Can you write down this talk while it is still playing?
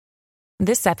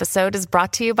This episode is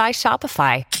brought to you by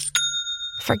Shopify.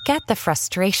 Forget the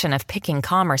frustration of picking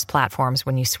commerce platforms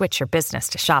when you switch your business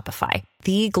to Shopify,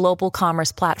 the global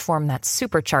commerce platform that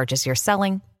supercharges your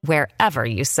selling wherever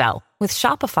you sell. With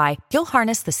Shopify, you'll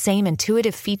harness the same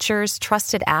intuitive features,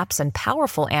 trusted apps, and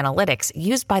powerful analytics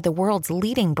used by the world's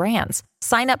leading brands.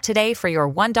 Sign up today for your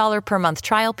 $1 per month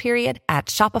trial period at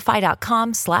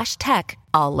shopify.com/tech,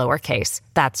 all lowercase.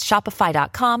 That's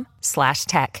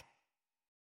shopify.com/tech.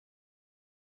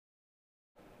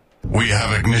 We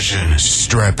have ignition.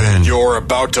 Strap in. You're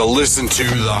about to listen to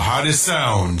the hottest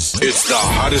sounds. It's the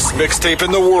hottest mixtape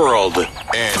in the world,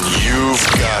 and you've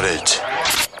got it.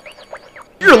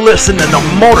 You're listening to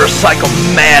Motorcycle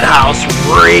Madhouse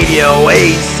Radio,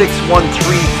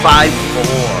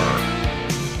 A61354.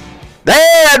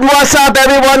 And what's up,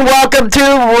 everyone? Welcome to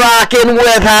Rockin'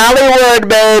 with Hollywood,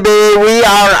 baby. We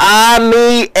are on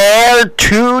the air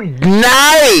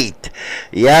tonight.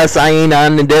 Yes, I ain't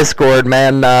on the Discord,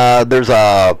 man. There's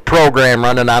a program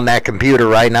running on that computer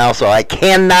right now, so I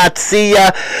cannot see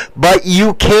ya, but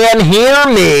you can hear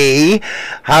me.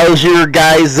 How's your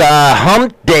guys'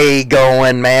 hump day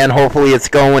going, man? Hopefully it's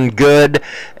going good,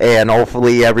 and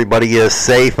hopefully everybody is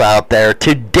safe out there.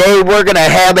 Today we're going to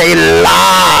have a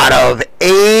lot of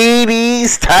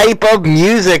 80s type of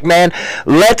music, man.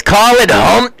 Let's call it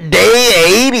Hump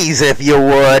Day 80s, if you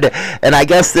would. And I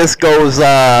guess this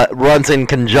runs in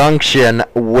conjunction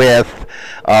with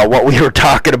what we were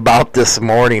talking about this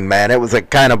morning, man. It was a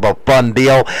kind of a fun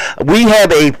deal. We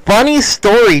have a funny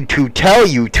story to tell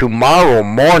you tomorrow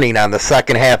morning on the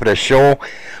second half of the show.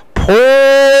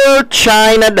 Poor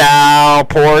China Doll,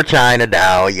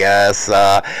 yes.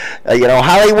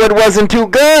 Hollywood wasn't too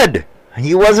good.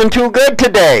 He wasn't too good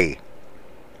today.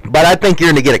 But I think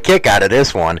you're going to get a kick out of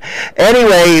this one.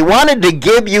 Anyway, wanted to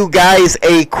give you guys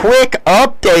a quick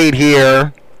update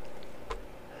here.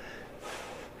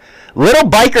 Little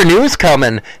biker news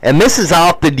coming, and this is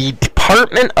off the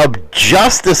Department of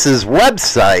Justice's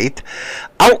website.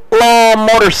 Outlaw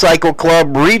Motorcycle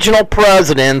Club regional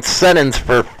president sentenced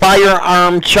for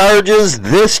firearm charges.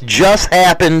 This just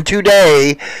happened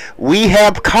today. We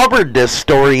have covered this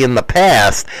story in the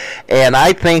past, and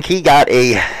I think he got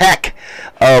a heck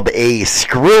of a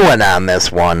screwing on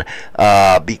this one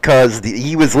because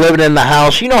he was living in the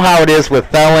house. You know how it is with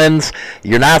felons.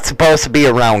 You're not supposed to be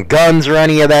around guns or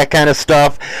any of that kind of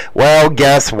stuff. Well,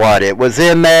 guess what? It was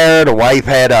in there. The wife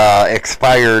had an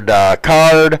expired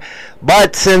card.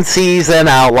 But since he's an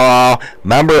outlaw,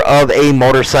 member of a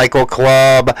motorcycle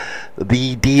club,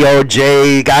 the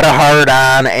DOJ got a hard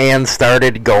on and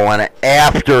started going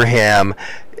after him.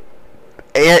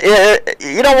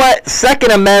 You know what? Second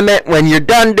Amendment, when you're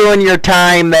done doing your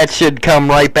time, that should come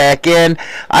right back in.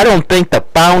 I don't think the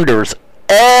founders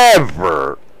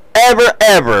ever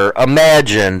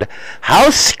imagined how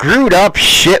screwed up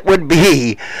shit would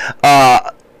be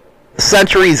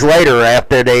centuries later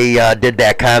after they did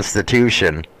that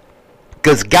Constitution.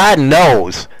 Because God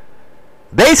knows,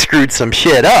 they screwed some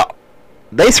shit up.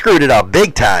 They screwed it up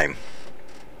big time.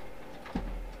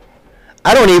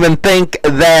 I don't even think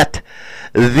that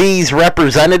these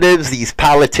representatives, these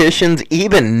politicians,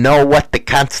 even know what the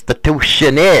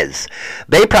Constitution is.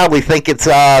 They probably think it's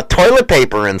toilet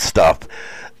paper and stuff.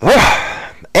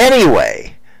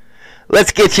 Anyway,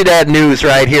 let's get you that news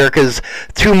right here, because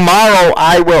tomorrow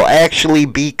I will actually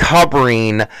be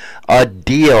covering a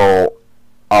deal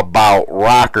about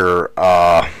Rocker.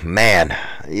 Man,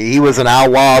 he was an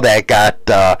outlaw that got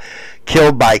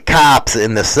killed by cops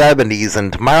in the 70s,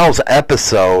 and tomorrow's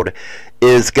episode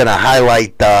is going to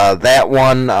highlight that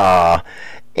one,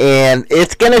 and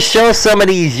it's going to show some of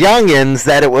these youngins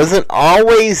that it wasn't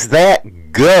always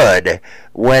that good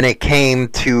when it came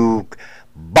to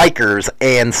bikers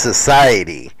and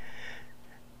society.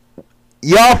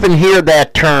 You often hear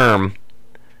that term,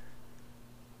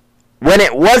 when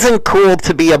it wasn't cool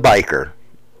to be a biker.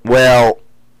 Well,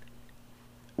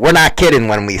 we're not kidding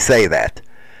when we say that.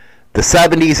 The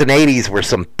 70s and 80s were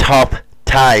some tough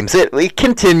times. It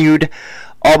continued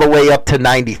all the way up to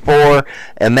 94,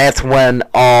 and that's when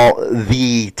all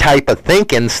the type of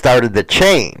thinking started to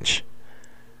change.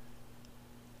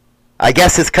 I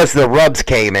guess it's because the rubs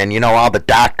came in, all the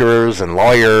doctors and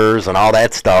lawyers and all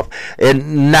that stuff.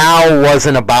 And now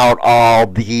wasn't about all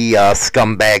the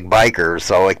scumbag bikers,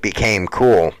 so it became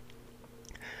cool.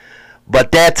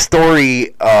 But that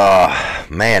story,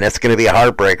 man, it's going to be a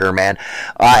heartbreaker, man.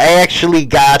 I actually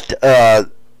got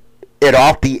it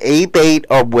off the ABATE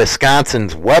of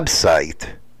Wisconsin's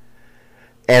website,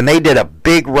 and they did a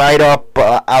big write-up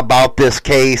about this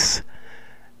case,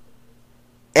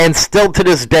 and still to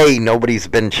this day, nobody's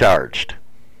been charged.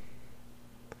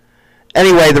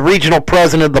 Anyway, the regional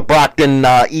president of the Brockton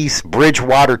East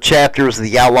Bridgewater chapters of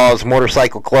the Outlaws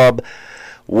Motorcycle Club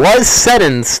was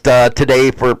sentenced today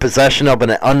for possession of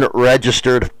an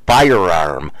unregistered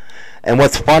firearm. And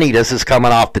what's funny, this is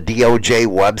coming off the DOJ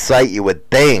website. You would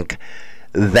think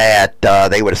that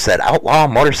they would have said Outlaw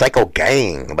Motorcycle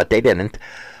Gang, but they didn't.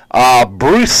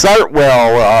 Bruce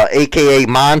Sartwell, a.k.a.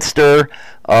 Monster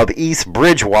of East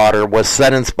Bridgewater, was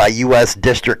sentenced by U.S.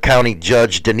 District County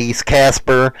Judge Denise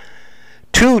Casper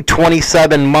to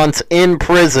 27 months in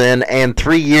prison and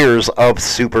 3 years of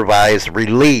supervised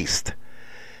release.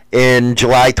 In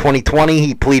July 2020,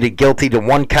 he pleaded guilty to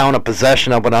 1 count of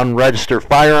possession of an unregistered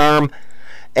firearm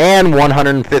and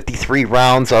 153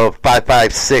 rounds of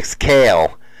 .556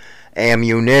 cal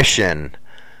ammunition.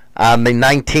 On the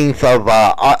 19th of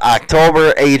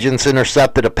October, agents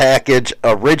intercepted a package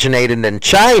originated in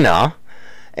China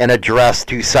and addressed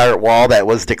to Sartwell that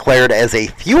was declared as a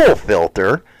fuel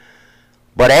filter,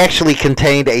 but actually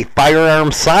contained a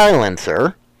firearm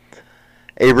silencer.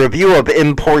 A review of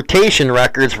importation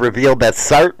records revealed that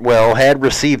Sartwell had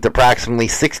received approximately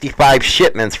 65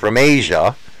 shipments from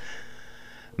Asia,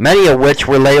 many of which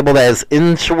were labeled as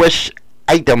Inswish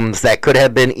items that could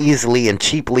have been easily and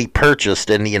cheaply purchased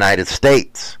in the United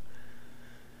States.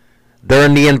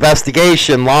 During the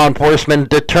investigation, law enforcement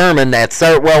determined that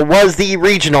Sartwell was the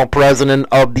regional president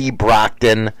of the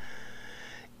Brockton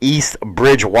East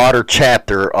Bridgewater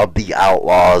chapter of the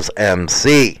Outlaws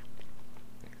MC.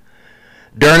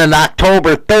 During an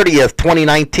October 30th,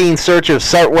 2019 search of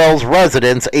Sartwell's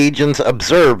residence, agents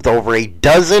observed over a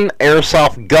dozen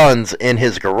airsoft guns in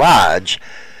his garage.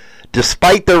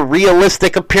 Despite their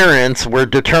realistic appearance, were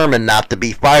determined not to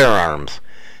be firearms.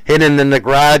 Hidden in the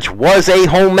garage was a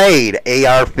homemade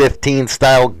AR-15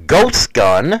 style ghost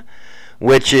gun,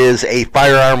 which is a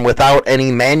firearm without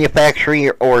any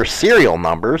manufacturing or serial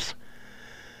numbers.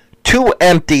 2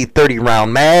 empty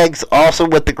 30-round mags. Also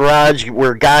with the garage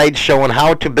were guides showing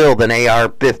how to build an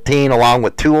AR-15 along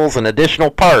with tools and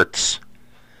additional parts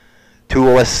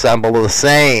to assemble the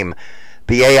same.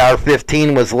 The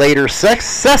AR-15 was later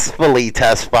successfully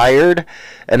test-fired.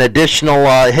 An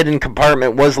additional hidden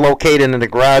compartment was located in the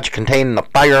garage containing the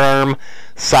firearm,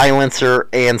 silencer,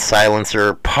 and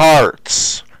silencer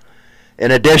parts.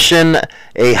 In addition,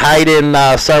 a hide-in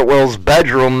Sartwell's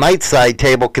bedroom nightside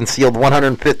table concealed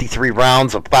 153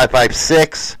 rounds of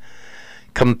 .556,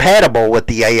 compatible with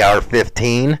the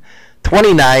AR-15,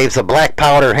 20 knives, a black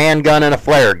powder handgun, and a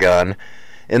flare gun.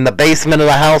 In the basement of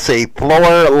the house, a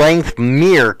floor-length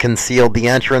mirror concealed the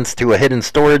entrance to a hidden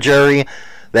storage area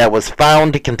that was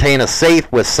found to contain a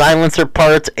safe with silencer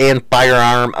parts and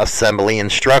firearm assembly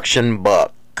instruction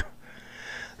book.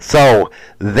 So,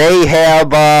 they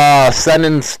have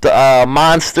sentenced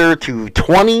Monster to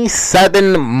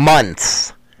 27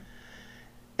 months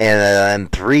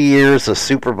and 3 years of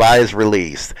supervised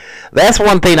release. That's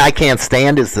one thing I can't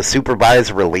stand is the supervised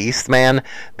release, man,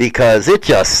 because it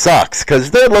just sucks.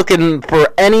 Because they're looking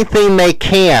for anything they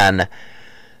can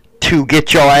to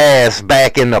get your ass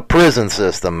back in the prison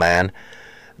system, man.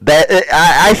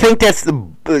 I think that's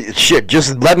the shit.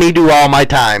 Just let me do all my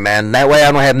time, man. That way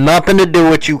I don't have nothing to do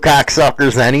with you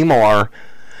cocksuckers anymore.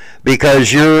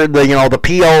 Because you're the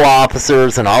PO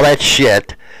officers and all that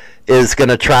shit is going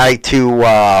to try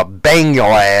to bang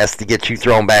your ass to get you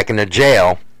thrown back into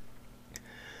jail.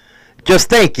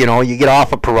 Just think, you get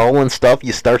off of parole and stuff,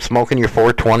 you start smoking your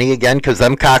 420 again, because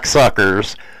them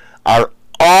cocksuckers are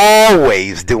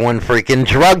always doing freaking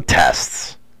drug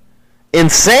tests.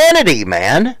 Insanity,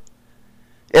 man.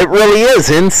 It really is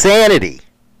insanity.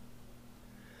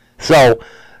 So,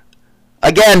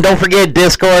 again, don't forget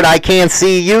Discord. I can't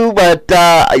see you, but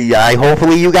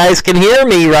hopefully you guys can hear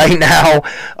me right now.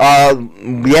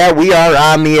 Yeah, we are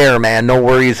on the air, man. No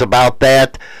worries about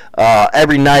that.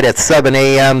 Every night at 7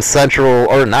 a.m. Central,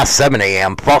 or not 7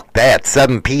 a.m., fuck that,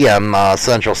 7 p.m.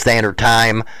 Central Standard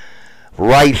Time.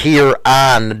 Right here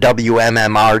on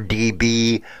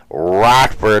WMMRDB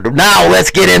Rockford. Now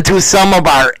let's get into some of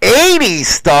our 80s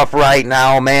stuff right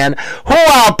now, man. Who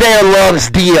out there loves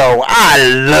Dio? I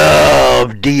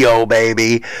love Dio,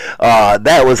 baby.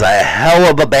 That was a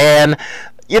hell of a band.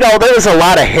 There was a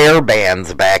lot of hair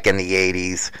bands back in the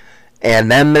 80s. And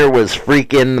then there was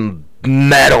freaking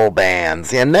metal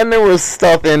bands, and then there was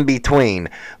stuff in between.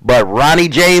 But Ronnie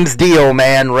James Dio,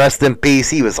 man, rest in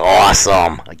peace. He was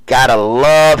awesome. I gotta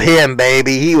love him,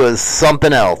 baby. He was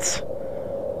something else.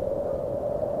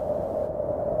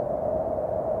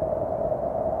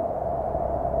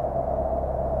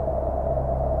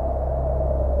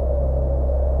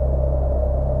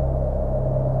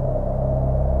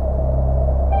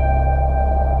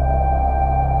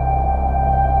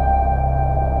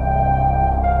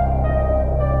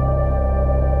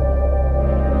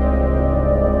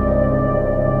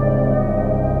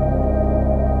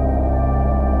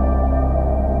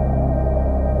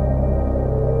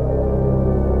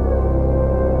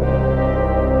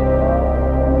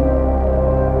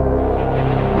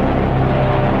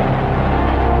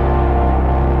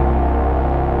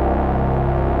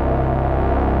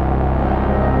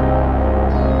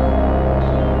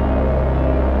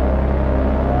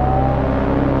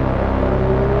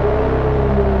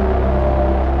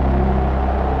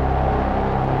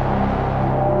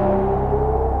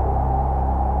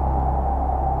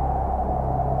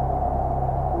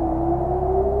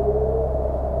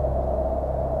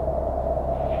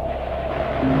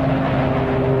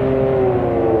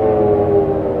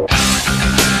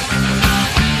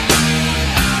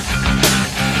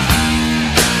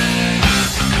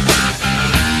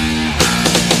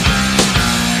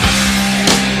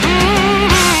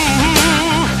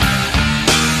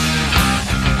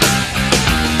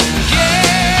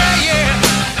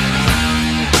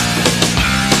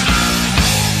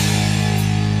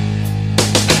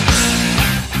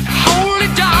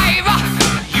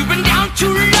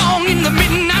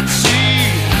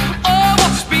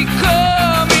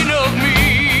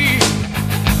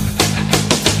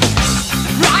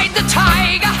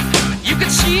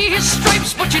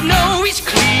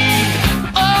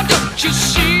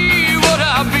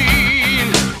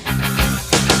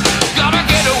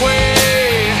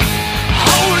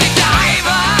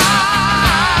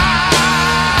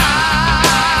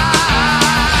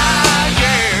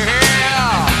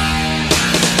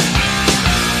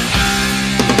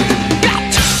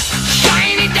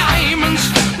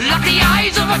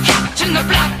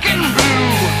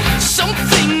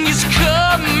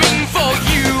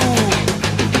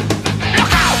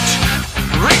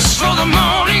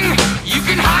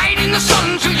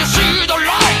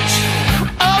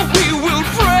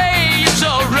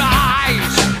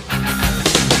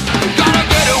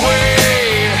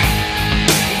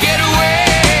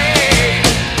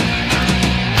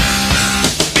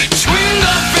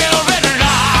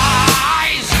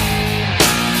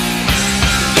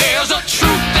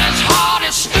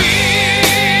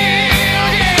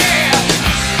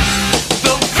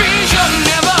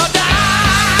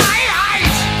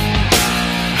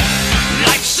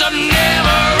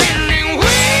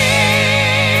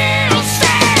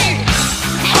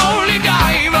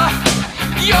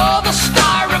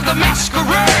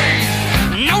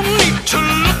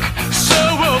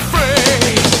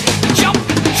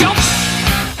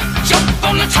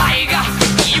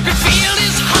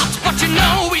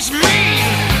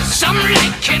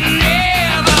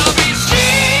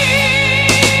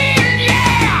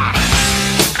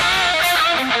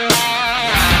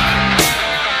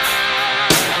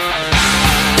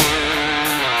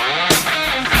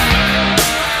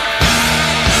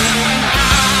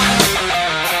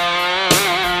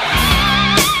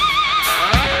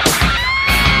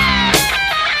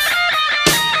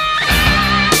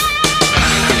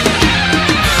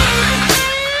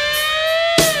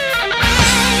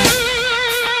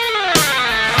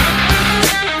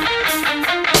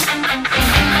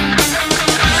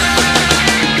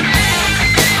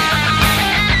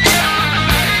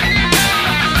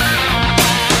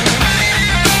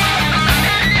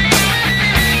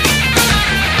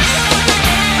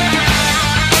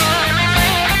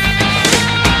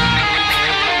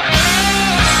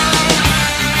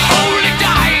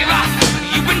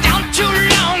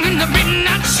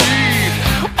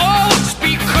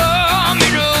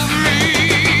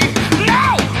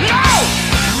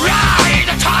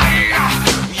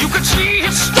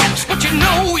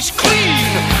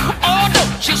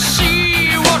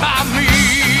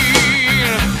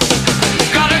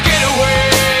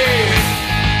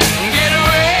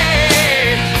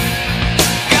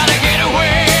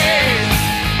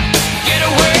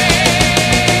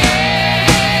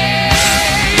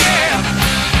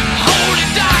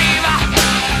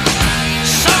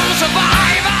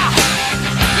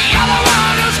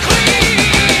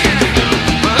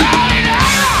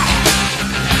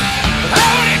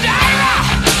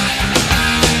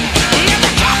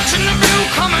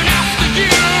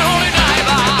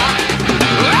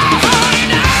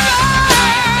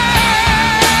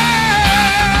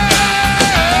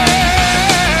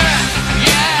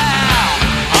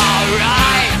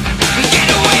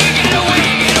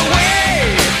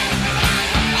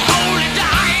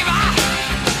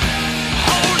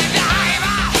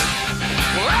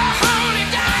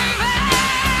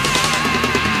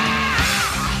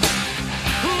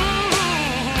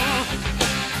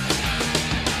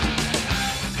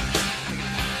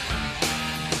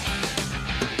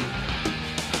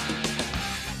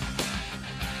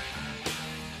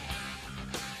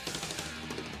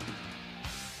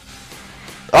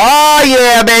 Oh,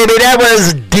 yeah, baby, that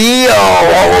was Dio,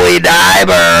 Holy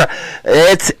Diver.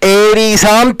 It's 80s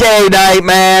Hump Day night,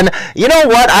 man. You know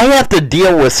what? I have to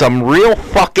deal with some real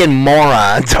fucking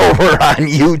morons over on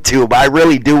YouTube. I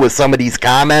really do with some of these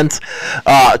comments.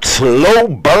 Slow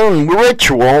burn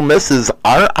ritual. Mrs.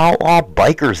 Our Outlaw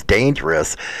Bikers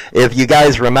Dangerous. If you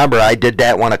guys remember, I did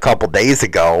that one a couple days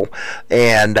ago.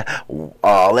 And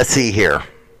let's see here.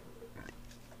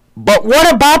 But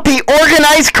what about the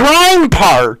organized crime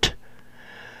part?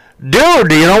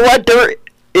 Dude, you know what?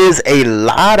 is a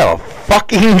lot of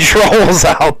fucking trolls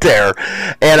out there.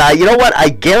 And you know what? I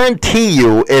guarantee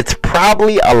you it's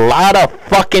probably a lot of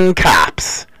fucking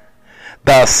cops.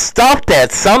 The stuff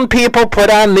that some people put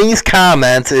on these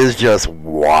comments is just,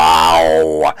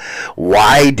 wow.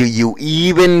 Why do you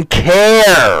even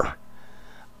care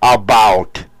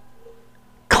about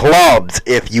clubs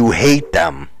if you hate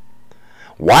them?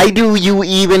 Why do you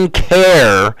even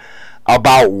care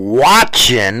about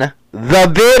watching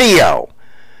the video?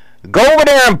 Go over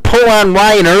there and pull on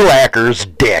Ryan Urlacher's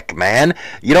dick, man.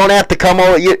 You don't have to come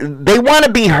over. They want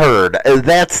to be heard.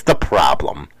 That's the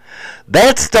problem.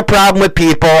 That's the problem with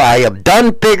people. I have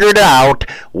done figured out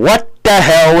what the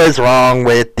hell is wrong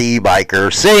with the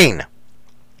biker scene.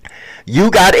 You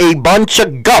got a bunch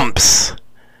of gumps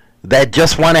that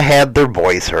just want to have their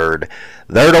voice heard.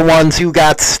 They're the ones who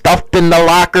got stuffed in the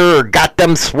locker or got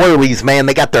them swirlies, man.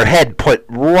 They got their head put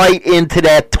right into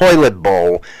that toilet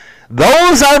bowl.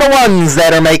 Those are the ones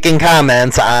that are making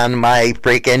comments on my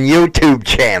freaking YouTube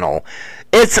channel.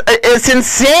 It's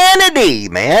insanity,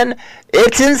 man.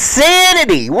 It's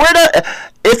insanity.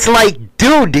 It's like,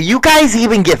 dude, do you guys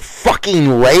even get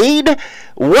fucking laid?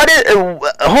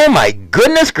 Oh my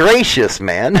goodness gracious,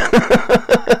 man.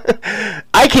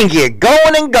 I can get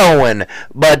going and going.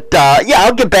 But, yeah,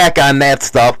 I'll get back on that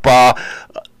stuff.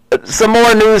 Some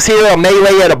more news here. A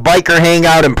melee at a biker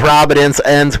hangout in Providence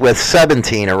ends with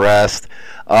 17 arrests.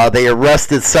 They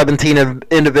arrested 17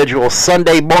 individuals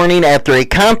Sunday morning after a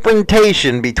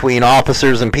confrontation between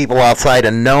officers and people outside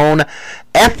a known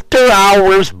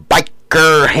after-hours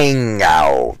biker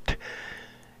hangout.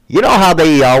 You know how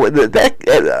they...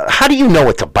 how do you know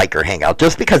it's a biker hangout?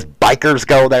 Just because bikers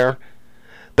go there?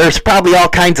 There's probably all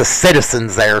kinds of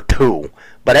citizens there, too.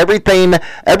 But every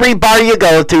bar you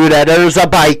go to, that there's a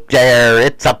bike there.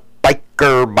 It's a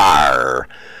biker bar.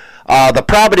 The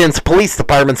Providence Police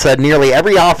Department said nearly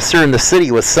every officer in the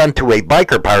city was sent to a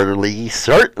biker party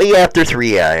shortly after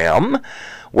 3 a.m.,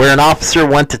 where an officer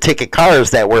went to ticket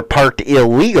cars that were parked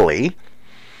illegally.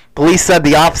 Police said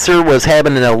the officer was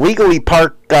having an illegally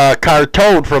parked car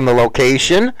towed from the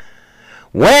location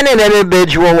when an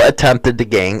individual attempted to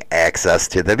gain access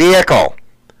to the vehicle.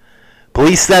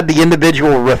 Police said the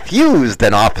individual refused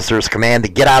an officer's command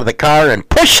to get out of the car and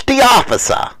pushed the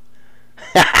officer.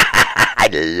 I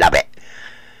love it.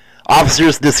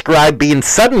 Officers described being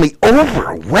suddenly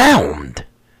overwhelmed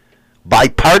by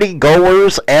party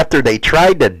goers after they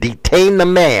tried to detain the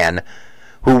man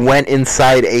who went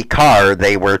inside a car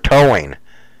they were towing.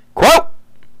 Quote,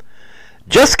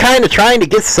 just kind of trying to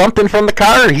get something from the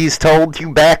car. He's told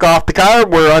to back off the car.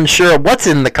 We're unsure of what's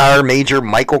in the car, Major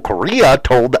Michael Correa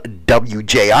told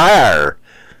WJR.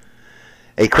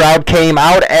 A crowd came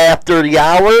out after the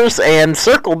hours and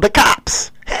circled the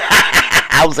cops.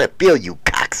 How's it feel, you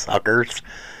cocksuckers?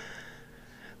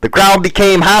 The crowd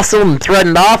became hostile and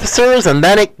threatened officers, and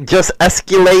then it just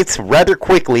escalates rather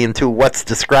quickly into what's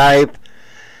described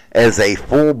as a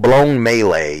full-blown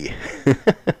melee.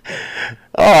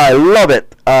 Oh, I love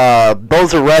it.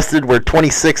 Those arrested were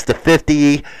 26 to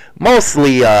 50,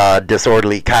 mostly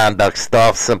disorderly conduct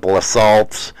stuff, simple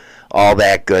assaults, all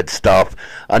that good stuff.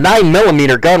 A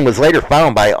 9mm gun was later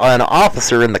found by an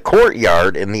officer in the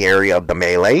courtyard in the area of the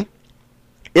melee.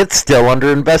 It's still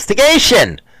under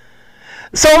investigation.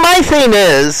 So my thing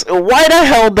is, why the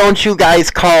hell don't you guys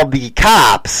call the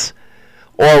cops?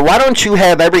 Or why don't you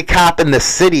have every cop in the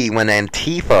city when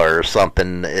Antifa or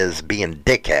something is being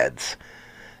dickheads?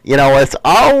 You know, it's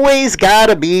always got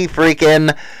to be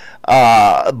freaking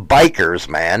bikers,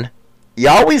 man. You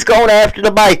always going after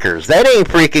the bikers. That ain't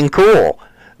freaking cool.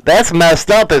 That's messed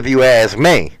up if you ask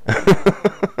me.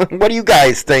 What do you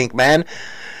guys think, man?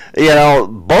 You know,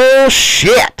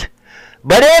 bullshit.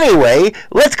 But anyway,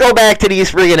 let's go back to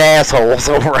these friggin' assholes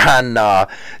over on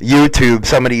YouTube.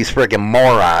 Some of these friggin'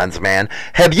 morons, man.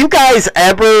 Have you guys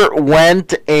ever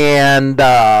went and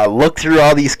looked through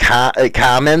all these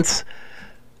comments?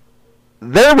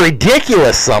 They're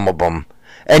ridiculous, some of them.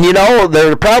 And you know,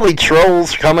 they're probably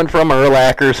trolls coming from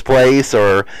Urlacher's place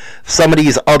or some of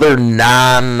these other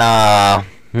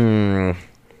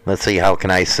let's see, how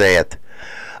can I say it?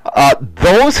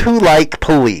 Those who like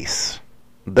police.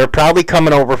 They're probably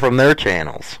coming over from their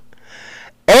channels.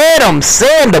 Adam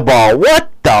Sandoval,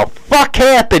 what the fuck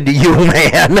happened to you,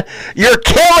 man? You're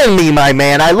killing me, my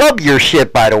man. I love your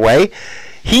shit, by the way.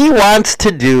 He wants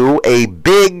to do a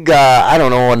big, I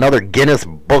don't know, another Guinness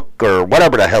book or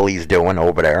whatever the hell he's doing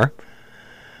over there.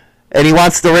 And he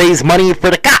wants to raise money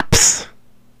for the cops.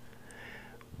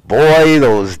 Boy,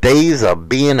 those days of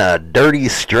being a dirty,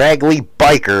 straggly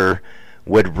biker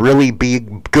would really be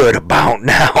good about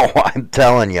now, I'm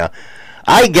telling you.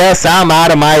 I guess I'm out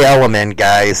of my element,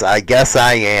 guys. I guess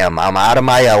I am. I'm out of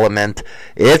my element.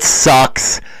 It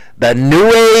sucks. The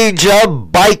new age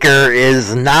of biker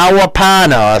is now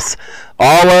upon us.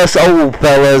 All us old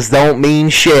fellas don't mean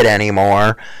shit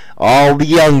anymore. All the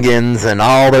youngins and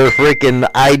all their freaking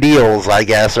ideals, I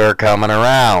guess, are coming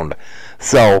around.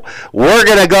 So, we're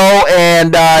going to go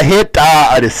and hit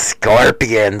the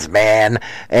Scorpions, man.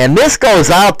 And this goes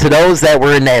out to those that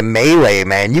were in that melee,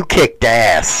 man. You kicked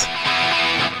ass.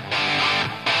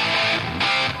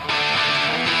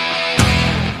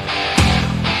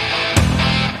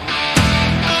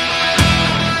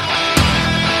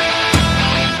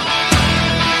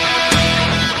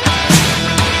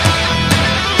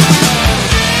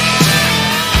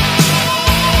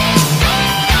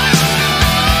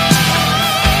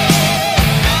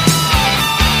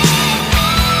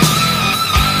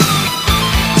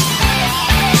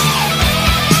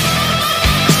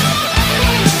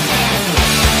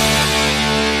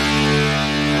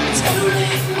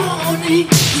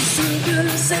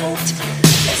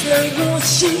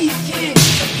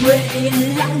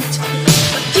 Praying out,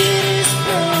 but it is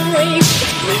boring. It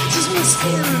scratches my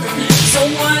skin. So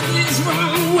what is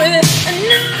wrong with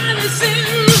another sin?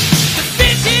 The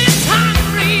bitch is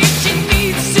hungry, she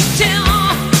needs to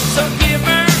tell. So give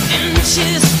her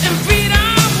inches and feed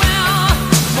her well.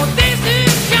 More days to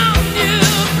come, new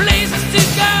places to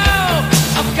go.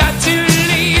 I've got to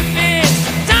leave this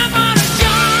time on a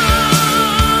job.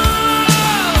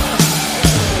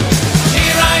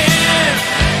 Here I am.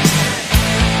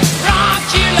 Rock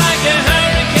you like a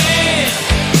hurricane.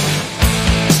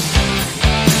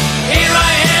 Here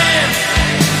I am.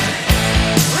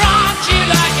 Rock you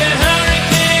like a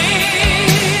hurricane.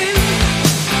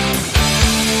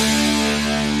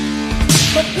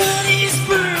 My blood is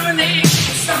burning,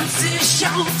 starts to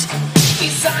shout.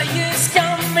 Desire's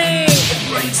coming, it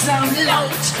breaks out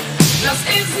loud. Lost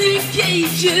is the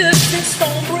cages, the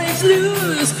storm breaks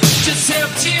loose. Just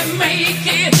help to make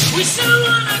it, we still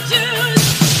wanna choose.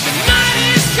 The night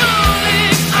is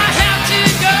calling, I have to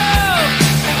go.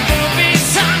 The wolf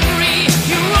is hungry,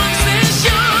 he wants the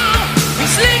show.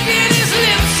 He's licking his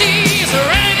lips, he's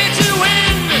ready to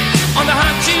win. On the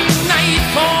hunt tonight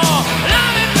for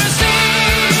love and mercy.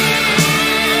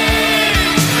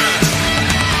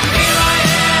 Here I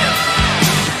am,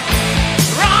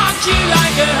 rock you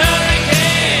like a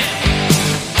hurricane.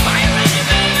 Are you ready,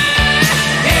 baby?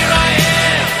 Here I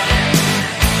am,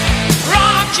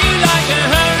 rock you like a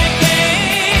hurricane.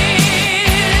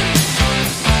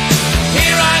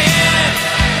 Here I am,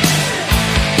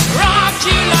 rock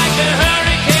you like a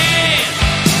hurricane.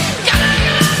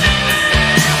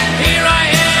 Here I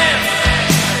am,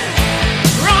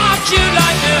 rock you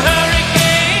like a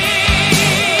hurricane.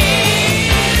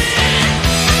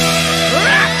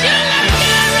 Rock you like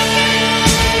a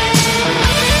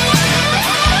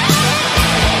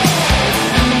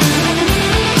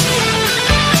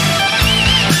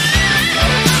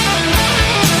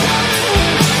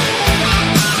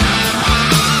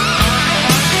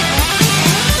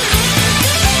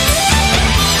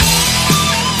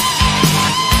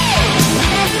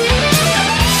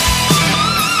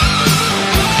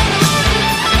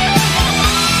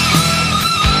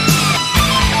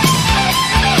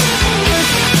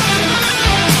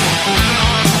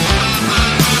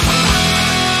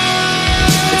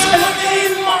It's early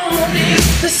morning,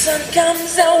 the sun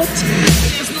comes out.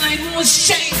 This night was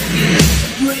shaking,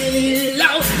 really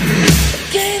loud. The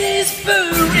gate is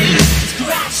burning,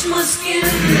 scratch my skin.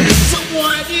 So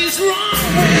what is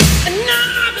wrong with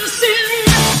another sin?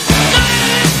 Night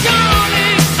is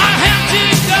calling, I have to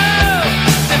go.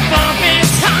 The bomb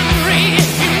is hungry,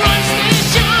 he runs the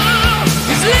show.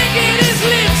 He's licking his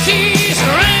lips, he's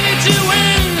ready to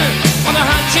win. On the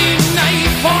hunt tonight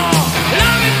for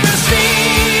love and mercy.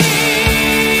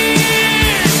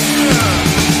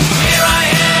 Here I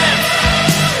am,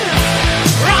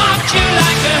 rock you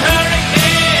like a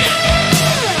hurricane.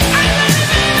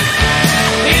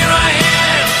 Here I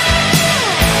am,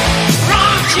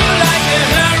 rock you like a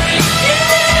hurricane.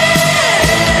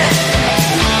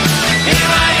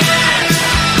 Here I am,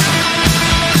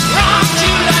 rock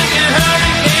you like a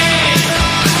hurricane.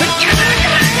 Here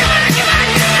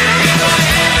I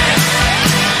am,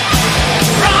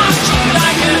 rock you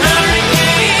like a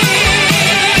hurricane.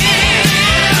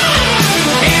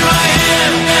 Here I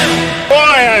am. Boy,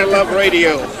 I love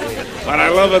radio, but I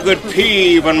love a good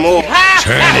pee even more.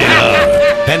 Turn it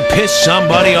up and piss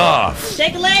somebody off.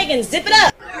 Shake a leg and zip it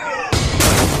up.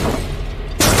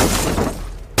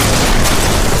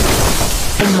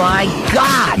 Oh my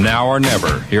God! Now or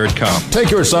never. Here it comes. Take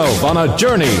yourself on a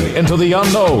journey into the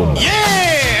unknown.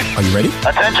 Yeah! Are you ready?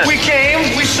 Attention. We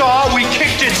came, we saw, we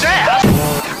kicked its ass.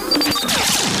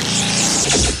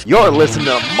 You're listening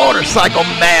to Motorcycle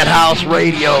Madhouse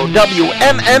Radio,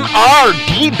 WMMR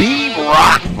DB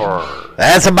Rockford.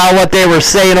 That's about what they were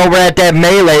saying over at that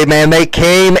melee, man. They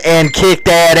came and kicked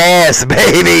that ass,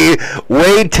 baby.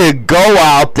 Way to go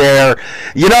out there.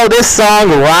 You know, this song,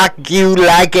 Rock You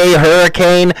Like a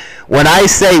Hurricane, when I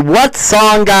say, what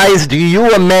song, guys, do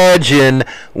you imagine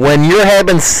when you're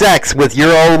having sex with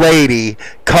your old lady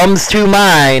comes to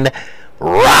mind?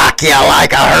 Rock You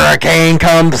Like a Hurricane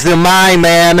comes to mind,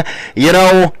 man. You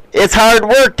know, it's hard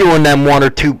work doing them 1 or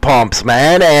 2 pumps,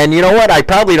 man. And you know what? I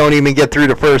probably don't even get through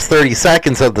the first 30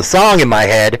 seconds of the song in my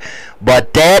head.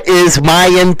 But that is my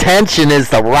intention, is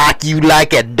to rock you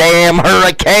like a damn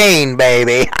hurricane,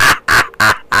 baby.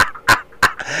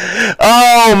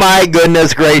 Oh, my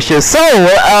goodness gracious. So,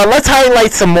 let's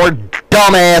highlight some more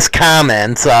dumbass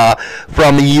comments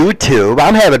from YouTube.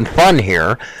 I'm having fun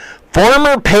here.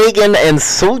 Former pagan and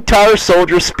Sutar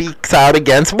soldier speaks out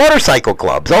against motorcycle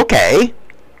clubs. Okay.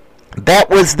 That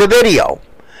was the video.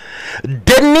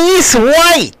 Denise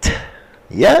White.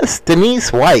 Yes,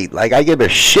 Denise White. Like, I give a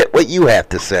shit what you have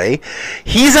to say.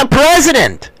 He's a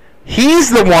president. He's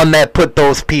the one that put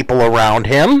those people around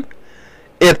him.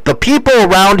 If the people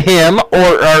around him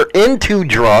or are into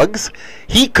drugs,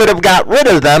 he could have got rid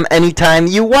of them anytime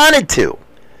you wanted to.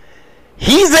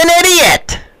 He's an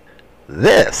idiot.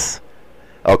 This,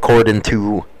 according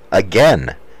to,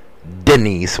 again,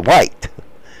 Denise White.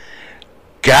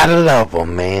 Gotta love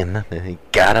them, man.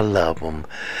 Gotta love them.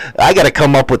 I gotta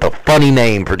come up with a funny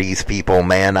name for these people,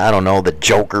 man. I don't know, the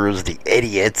jokers, the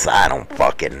idiots, I don't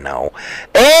fucking know.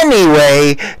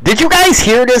 Anyway, did you guys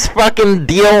hear this fucking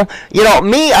deal? You know,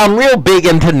 me, I'm real big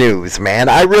into news, man.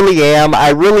 I really am. I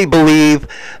really believe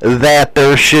that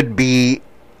there should be,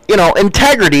 you know,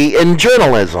 integrity in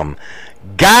journalism.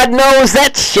 God knows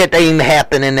that shit ain't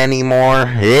happening anymore.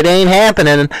 It ain't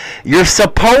happening. You're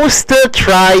supposed to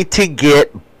try to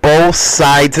get both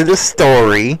sides of the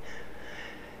story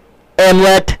and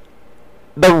let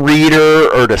the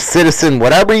reader or the citizen,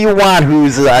 whatever you want,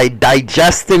 who's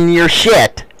digesting your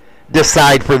shit,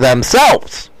 decide for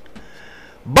themselves.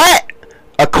 But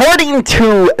according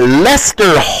to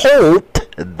Lester Holt,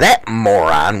 that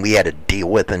moron we had to deal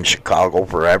with in Chicago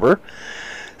forever,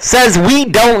 says we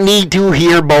don't need to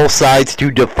hear both sides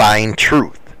to define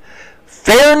truth.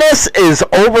 Fairness is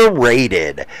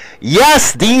overrated.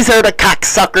 Yes, these are the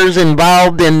cocksuckers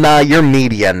involved in your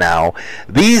media now.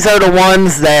 These are the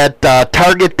ones that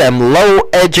target them low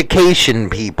education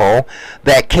people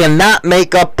that cannot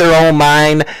make up their own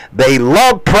mind. They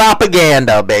love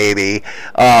propaganda, baby.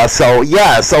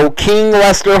 So King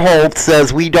Lester Holt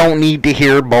says we don't need to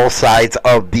hear both sides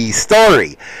of the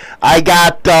story. I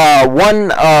got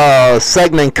one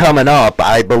segment coming up.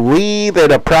 I believe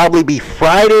it'll probably be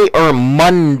Friday or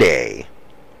Monday.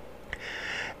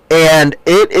 And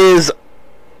it is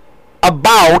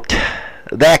about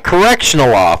that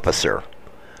correctional officer.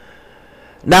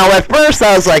 Now, at first,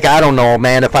 I was like, I don't know,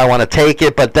 man, if I want to take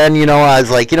it. But then, you know, I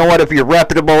was like, you know what? If you're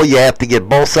reputable, you have to get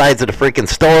both sides of the freaking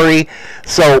story.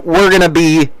 So we're going to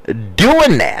be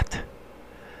doing that,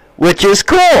 which is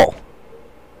cool.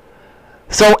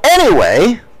 So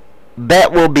anyway,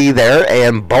 that will be there,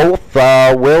 and both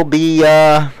will be,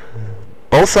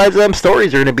 both sides of them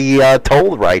stories are going to be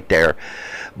told right there.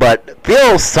 But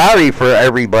feel sorry for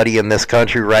everybody in this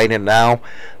country right now.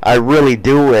 I really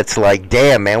do. It's like,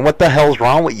 damn, man, what the hell's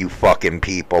wrong with you fucking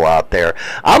people out there?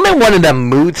 I'm in one of them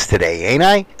moods today, ain't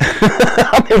I?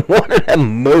 I'm in one of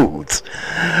them moods.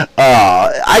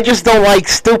 I just don't like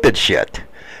stupid shit.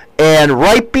 And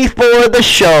right before the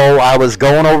show, I was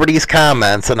going over these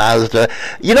comments, and I was,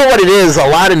 you know what it is? A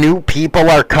lot of new people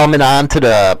are coming onto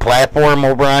the platform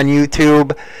over on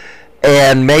YouTube,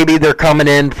 and maybe they're coming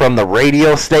in from the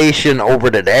radio station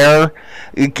over to there.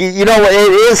 You know,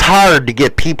 it is hard to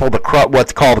get people to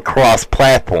what's called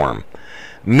cross-platform,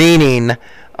 meaning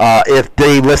if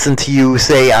they listen to you,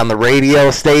 say, on the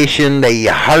radio station, they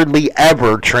hardly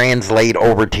ever translate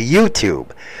over to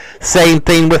YouTube. Same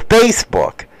thing with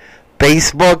Facebook.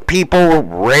 Facebook people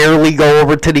rarely go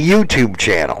over to the YouTube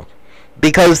channel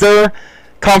because they're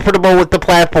comfortable with the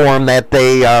platform that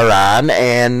they are on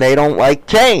and they don't like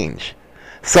change.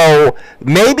 So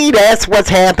maybe that's what's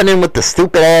happening with the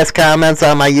stupid ass comments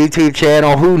on my YouTube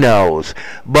channel. Who knows?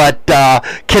 But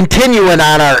continuing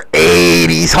on our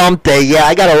 80s hump day, yeah,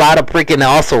 I got a lot of freaking,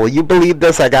 also, will you believe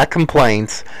this? I got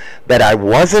complaints that I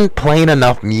wasn't playing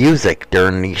enough music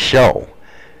during the show.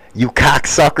 You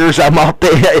cocksuckers, I'm up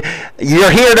there. You're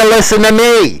here to listen to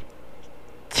me,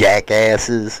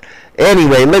 jackasses.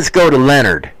 Anyway, let's go to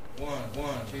Leonard. 1,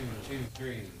 2, 2,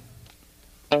 3.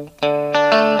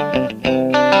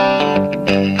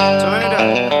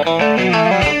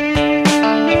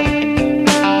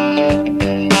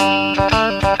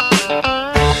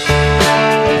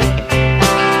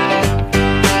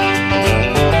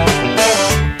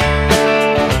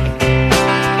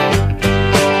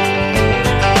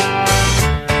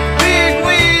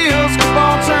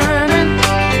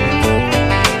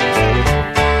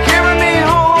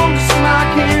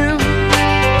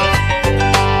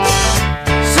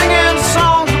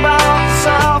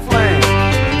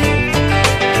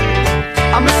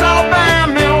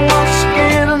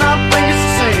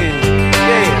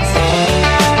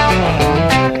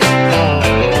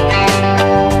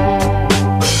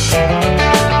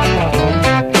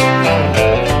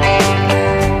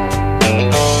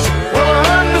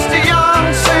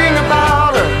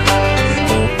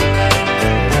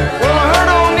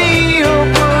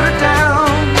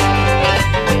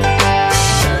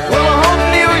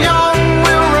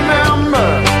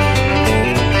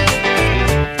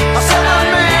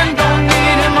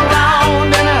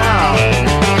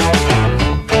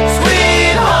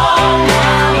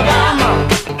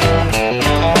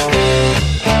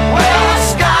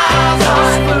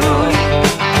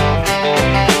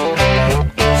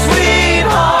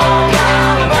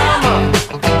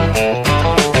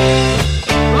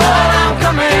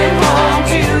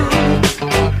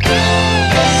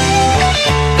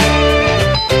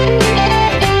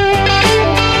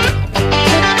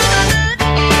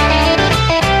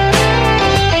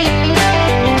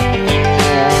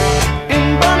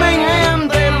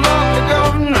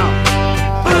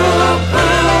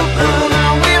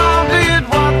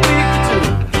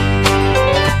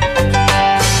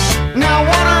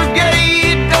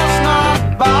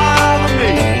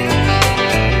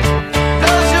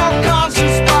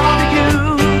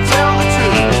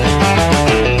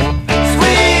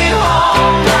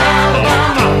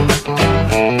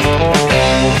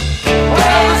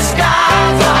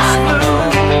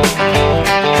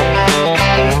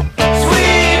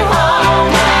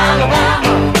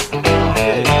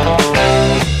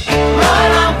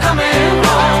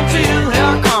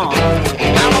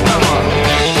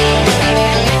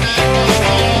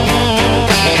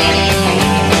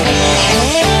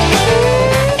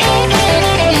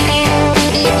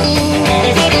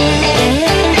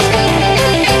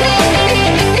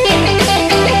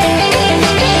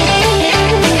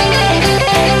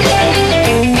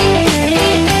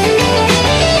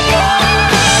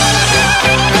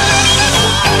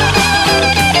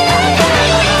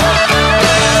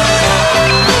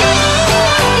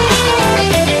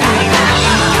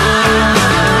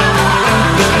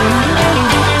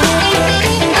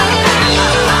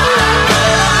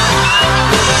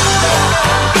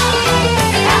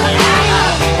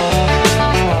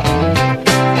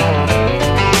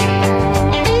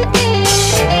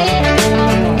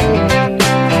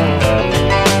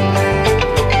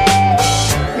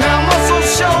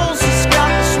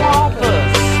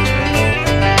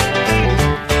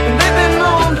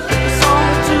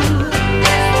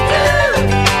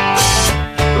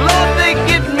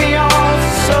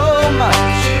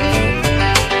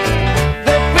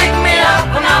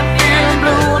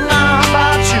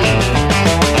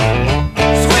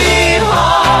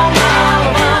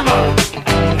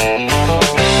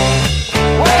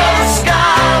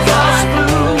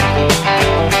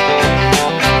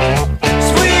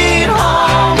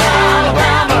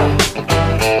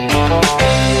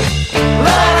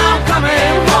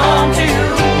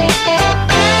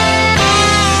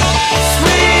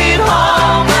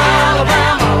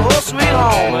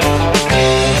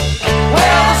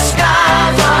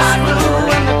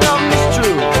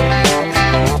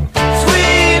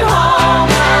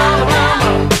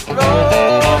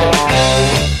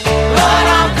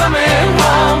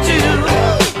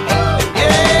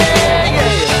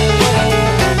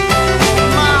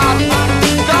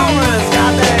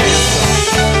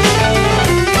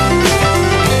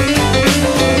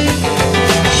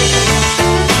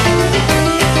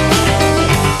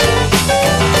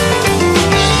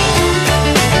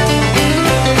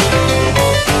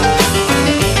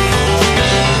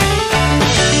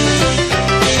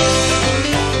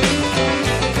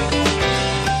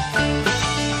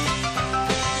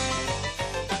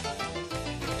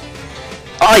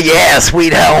 Oh, yeah,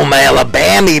 Sweet Home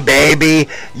Alabama, baby.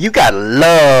 You gotta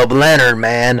love Leonard,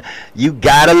 man. You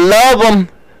gotta love him.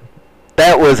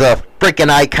 That was a freaking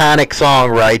iconic song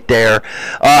right there.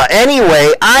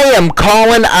 Anyway, I am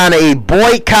calling on a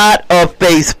boycott of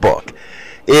Facebook.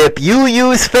 If you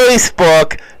use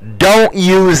Facebook, don't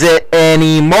use it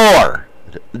anymore.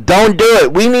 Don't do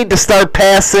it. We need to start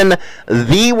passing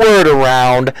the word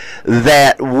around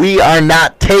that we are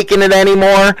not taking it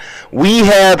anymore. We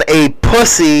have a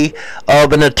pussy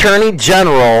of an attorney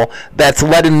general that's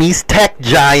letting these tech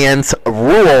giants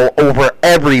rule over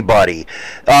everybody.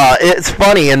 It's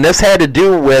funny, and this had to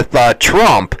do with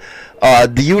Trump.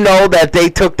 Do you know that they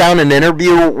took down an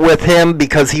interview with him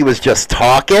because he was just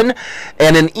talking?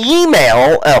 And an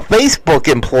email a Facebook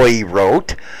employee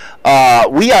wrote,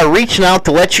 we are reaching out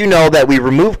to let you know that we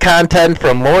removed content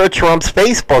from Laura Trump's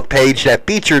Facebook page that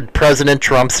featured President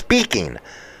Trump speaking.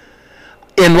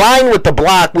 In line with the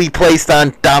block we placed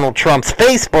on Donald Trump's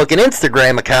Facebook and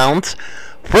Instagram accounts,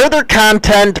 further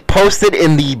content posted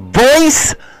in the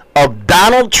voice of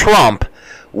Donald Trump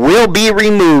will be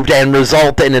removed and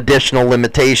result in additional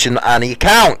limitation on the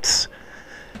accounts.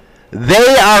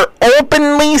 They are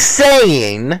openly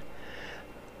saying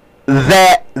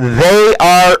that they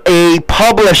are a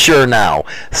publisher now.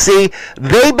 See,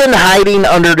 they've been hiding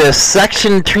under this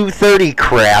Section 230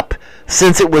 crap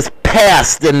since it was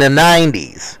passed in the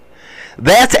 90s.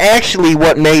 That's actually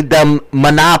what made them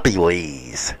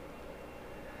monopolies.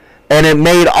 And it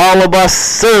made all of us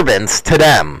servants to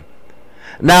them.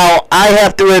 Now, I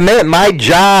have to admit, my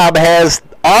job has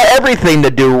everything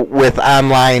to do with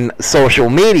online social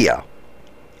media.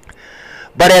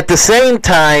 But at the same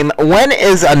time, when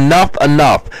is enough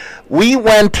enough? We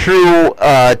went through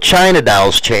China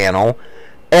Doll's channel,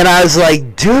 and I was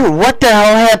like, dude, what the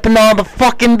hell happened to all the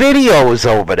fucking videos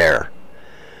over there?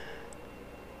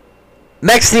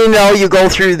 Next thing you know, you go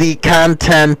through the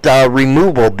content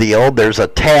removal deal. There's a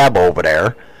tab over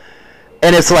there,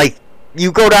 and it's like,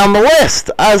 you go down the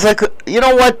list. I was like, you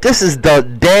know what? This is the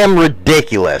damn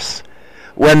ridiculous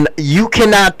when you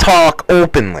cannot talk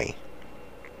openly.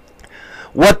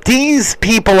 What these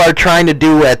people are trying to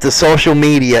do at the social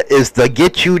media is to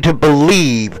get you to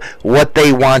believe what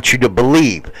they want you to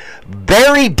believe.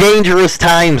 Very dangerous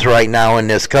times right now in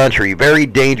this country. Very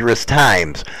dangerous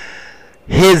times.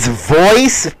 His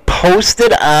voice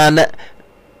posted on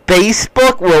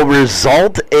Facebook will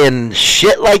result in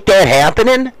shit like that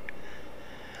happening?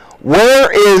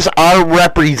 Where is our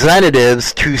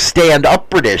representatives to stand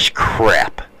up for this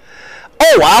crap?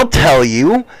 Oh, I'll tell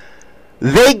you.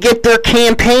 They get their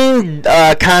campaign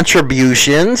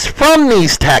contributions from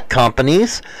these tech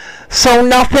companies, so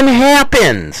nothing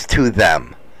happens to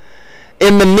them.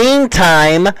 In the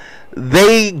meantime,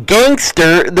 they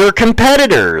gangster their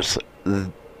competitors.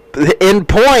 In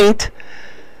point,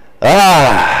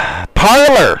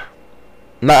 Parler.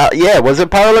 Was it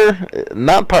Parler?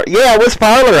 Yeah, it was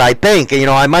Parler, I think. You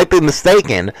know, I might be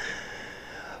mistaken.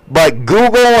 But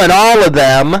Google and all of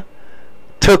them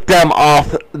took them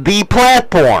off the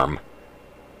platform.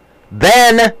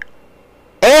 Then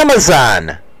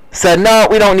Amazon said, no,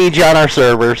 we don't need you on our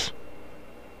servers.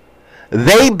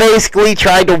 They basically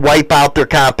tried to wipe out their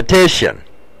competition.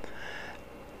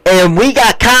 And we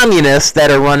got communists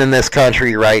that are running this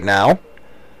country right now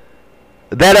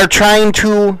that are trying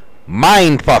to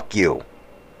mind fuck you.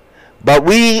 But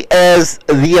we, as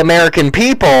the American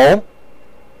people,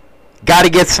 got to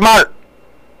get smart.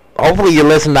 Hopefully you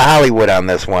listen to Hollywood on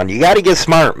this one. You got to get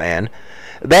smart, man.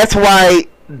 That's why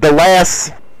the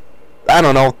last,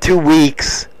 2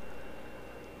 weeks,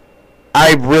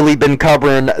 I've really been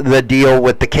covering the deal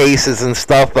with the cases and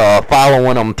stuff,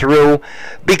 following them through.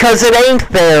 Because it ain't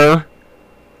fair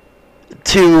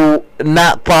to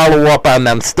not follow up on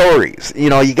them stories. You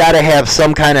know, you got to have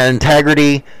some kind of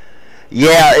integrity.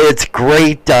 Yeah, it's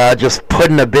great just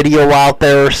putting a video out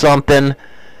there or something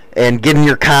and getting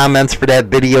your comments for that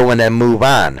video and then move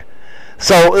on.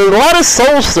 So, a lot of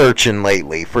soul searching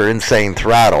lately for Insane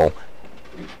Throttle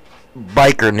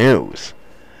Biker News.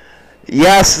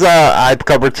 Yes, I've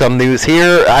covered some news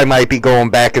here. I might be going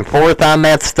back and forth on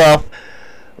that stuff.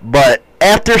 But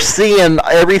after seeing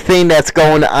everything that's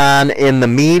going on in the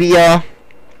media,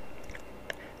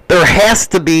 there has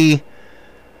to be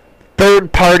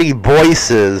third-party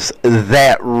voices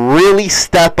that really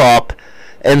step up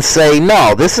and say,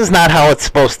 no, this is not how it's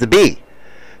supposed to be.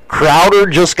 Crowder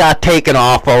just got taken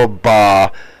off of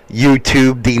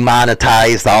YouTube,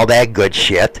 demonetized, all that good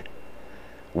shit.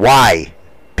 Why?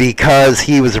 Because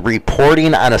he was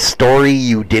reporting on a story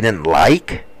you didn't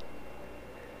like?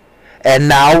 And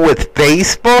now with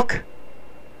Facebook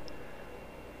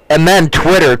And then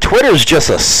Twitter. Twitter's just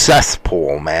a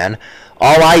cesspool, man.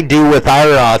 All I do with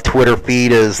our Twitter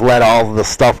feed is let all the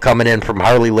stuff coming in from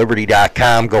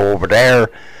HarleyLiberty.com go over there.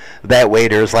 That way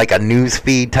there's like a news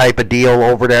feed type of deal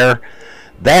over there.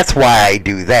 That's why I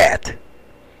do that.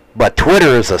 But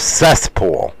Twitter is a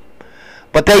cesspool.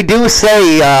 But they do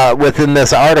say within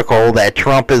this article that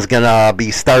Trump is going to be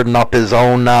starting up his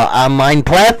own online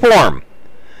platform.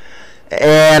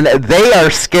 And they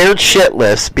are scared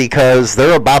shitless because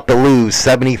they're about to lose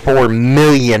 74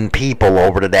 million people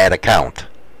over to that account.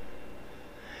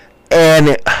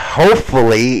 And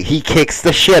hopefully he kicks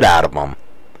the shit out of them.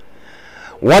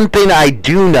 One thing I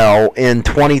do know in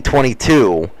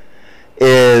 2022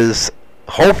 is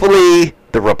hopefully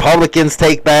the Republicans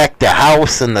take back the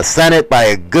House and the Senate by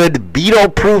a good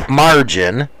veto-proof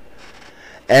margin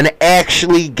and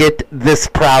actually get this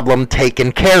problem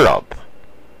taken care of.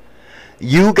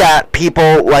 You got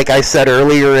people, like I said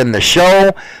earlier in the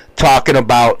show, talking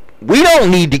about, we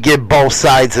don't need to give both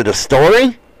sides of the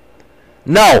story.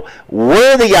 No,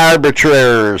 we're the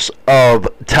arbitrators of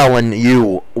telling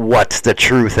you what's the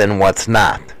truth and what's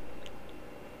not.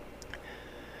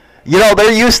 You know,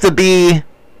 there used to be,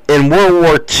 in World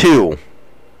War II,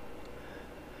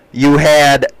 you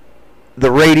had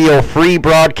the Radio Free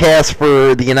broadcast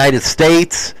for the United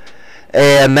States,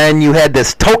 and then you had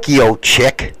this Tokyo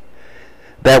chick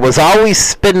that was always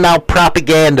spitting out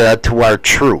propaganda to our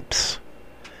troops.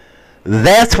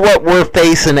 That's what we're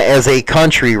facing as a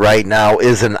country right now,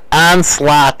 is an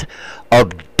onslaught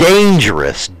of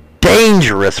dangerous,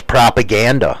 dangerous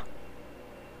propaganda.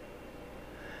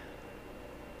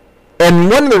 And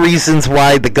one of the reasons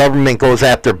why the government goes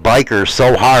after bikers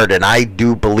so hard, and I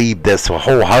do believe this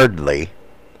wholeheartedly,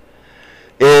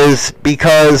 is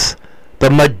because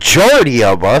the majority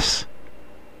of us,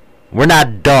 we're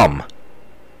not dumb.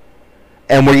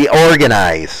 And we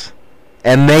organize.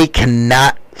 And they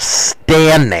cannot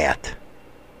stand that.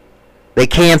 They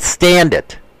can't stand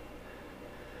it.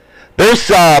 There's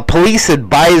police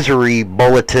advisory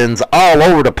bulletins all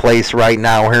over the place right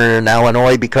now here in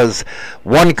Illinois because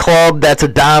one club that's a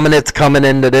dominant's coming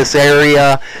into this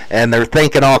area and they're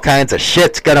thinking all kinds of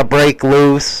shit's gonna break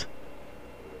loose.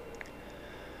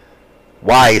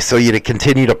 Why? So you to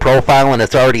continue to profile, and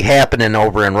it's already happening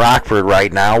over in Rockford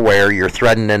right now where you're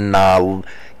threatening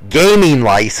gaming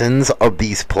license of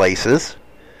these places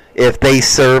if they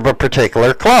serve a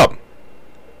particular club.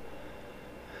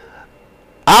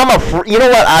 You know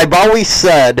what? I've always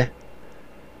said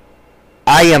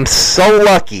I am so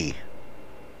lucky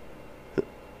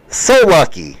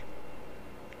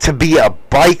to be a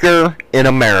biker in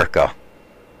America.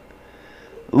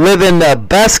 Live in the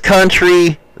best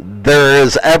country there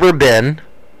has ever been.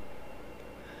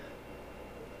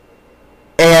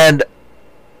 And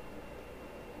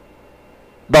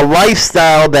the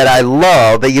lifestyle that I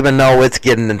love, even though it's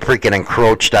getting freaking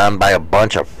encroached on by a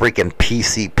bunch of freaking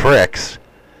PC pricks,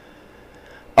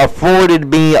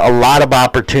 afforded me a lot of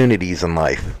opportunities in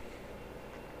life.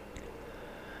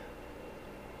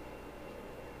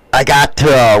 I got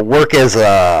to work as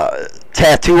a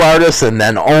tattoo artist and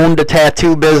then owned a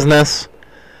tattoo business,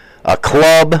 a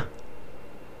club,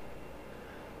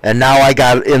 and now I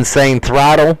got Insane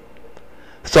Throttle.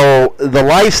 So the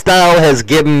lifestyle has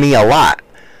given me a lot.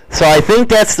 So I think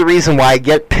that's the reason why I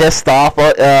get pissed off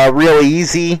real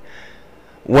easy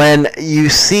when you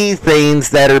see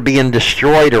things that are being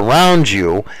destroyed around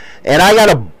you. And I got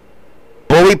a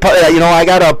bully, I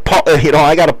got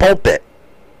a pulpit.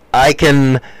 I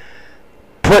can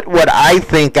put what I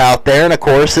think out there, and of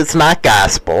course it's not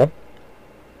gospel.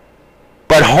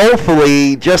 But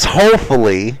hopefully, just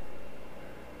hopefully,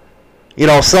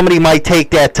 somebody might take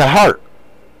that to heart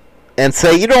and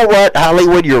say, you know what,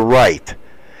 Hollywood, you're right.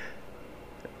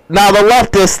 Now, the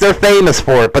leftists, they're famous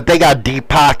for it, but they got deep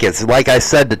pockets. Like I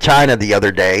said to China the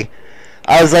other day,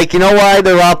 I was like, you know why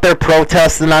they're out there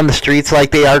protesting on the streets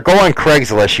like they are? Go on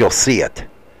Craigslist, you'll see it.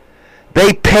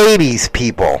 They pay these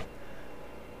people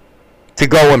to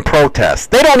go and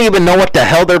protest. They don't even know what the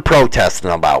hell they're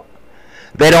protesting about.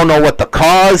 They don't know what the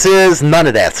cause is, none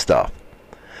of that stuff.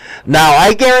 Now,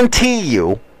 I guarantee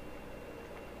you,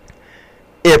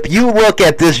 if you look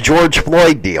at this George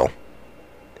Floyd deal,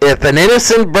 if an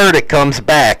innocent verdict comes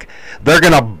back, they're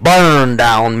going to burn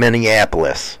down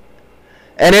Minneapolis.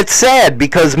 And it's sad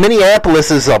because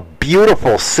Minneapolis is a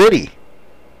beautiful city.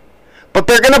 But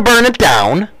they're going to burn it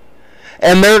down,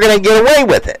 and they're going to get away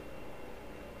with it.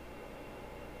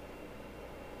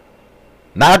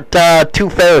 Not too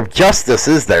fair of justice,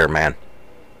 is there, man?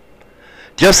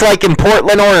 Just like in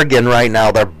Portland, Oregon right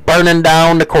now, they're burning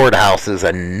down the courthouses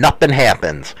and nothing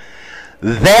happens.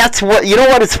 That's what, you know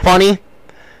what is funny?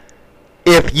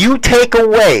 if you take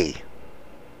away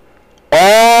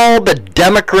all the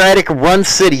Democratic-run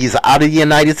cities out of the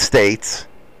United States,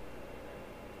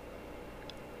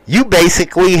 you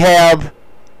basically have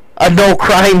a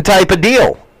no-crime type of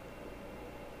deal.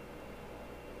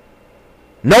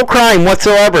 No crime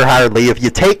whatsoever, hardly, if you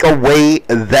take away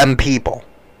them people.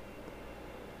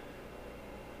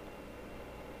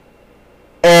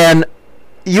 And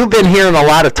you've been hearing a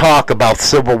lot of talk about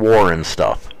Civil War and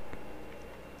stuff.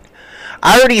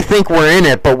 I already think we're in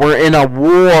it, but we're in a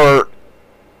war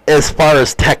as far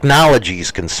as technology is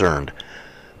concerned.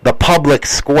 The public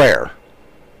square.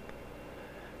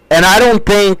 And I don't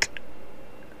think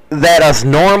that us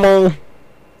normal,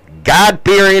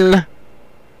 God-fearing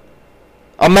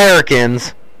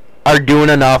Americans are doing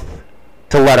enough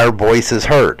to let our voices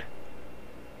heard.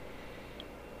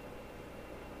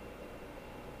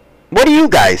 What do you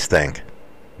guys think?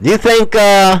 Do you think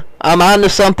I'm onto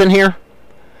something here?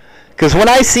 Because when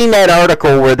I seen that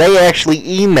article where they actually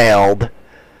emailed,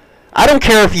 I don't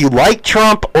care if you like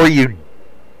Trump or you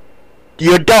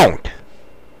don't.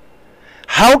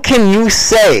 How can you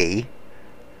say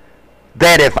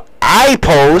that if I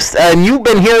post, and you've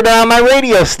been hearing it on my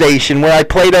radio station where I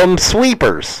played them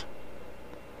sweepers,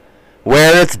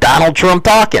 where it's Donald Trump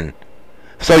talking.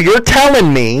 So you're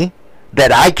telling me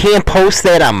that I can't post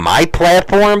that on my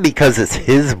platform because it's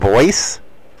his voice?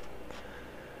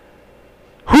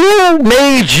 Who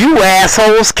made you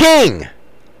assholes king?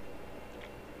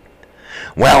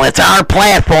 Well, it's our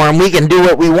platform. We can do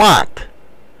what we want.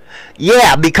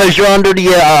 Yeah, because you're under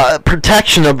the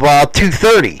protection of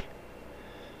 230.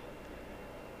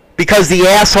 Because the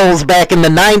assholes back in the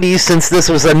 90s, since this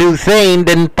was a new thing,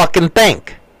 didn't fucking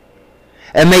think.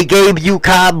 And they gave you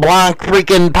carte blanche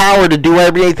freaking power to do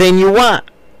everything you want.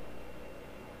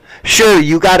 Sure,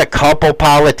 you got a couple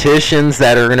politicians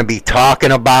that are going to be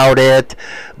talking about it,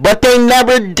 but they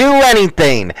never do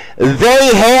anything.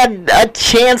 They had a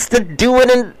chance to do it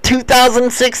in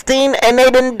 2016, and they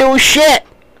didn't do shit.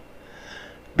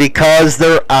 Because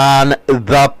they're on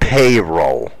the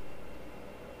payroll.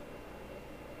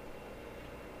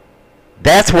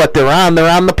 That's what they're on.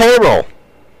 They're on the payroll.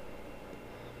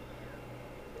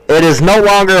 It is no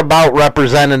longer about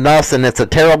representing us, and it's a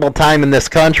terrible time in this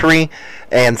country,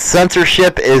 and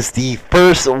censorship is the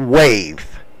first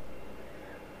wave.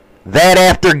 That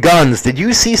after guns. Did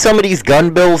you see some of these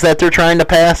gun bills that they're trying to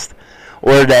pass?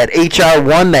 Or that HR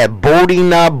 1, that voting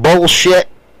bullshit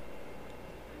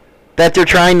that they're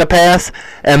trying to pass?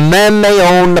 And then they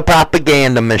own the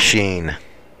propaganda machine.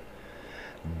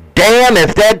 Damn,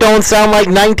 if that don't sound like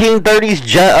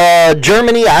 1930s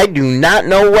Germany, I do not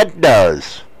know what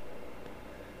does.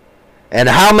 And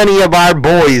how many of our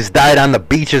boys died on the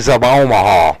beaches of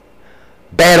Omaha,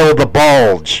 Battle of the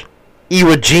Bulge,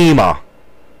 Iwo Jima?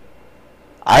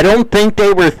 I don't think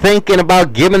they were thinking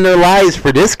about giving their lives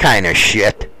for this kind of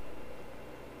shit.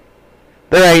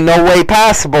 There ain't no way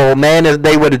possible, man, if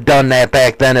they would have done that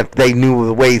back then if they knew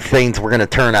the way things were going to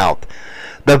turn out.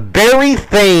 The very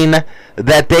thing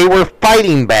that they were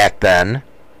fighting back then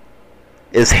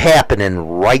is happening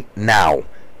right now.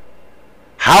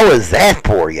 How is that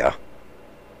for you?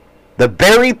 The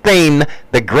very thing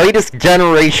the greatest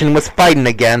generation was fighting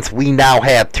against, we now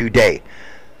have today.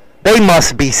 They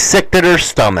must be sick to their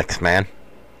stomachs, man.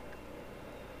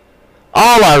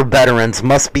 All our veterans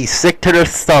must be sick to their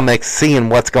stomachs seeing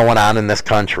what's going on in this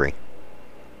country.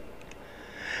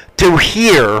 To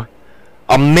hear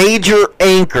a major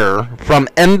anchor from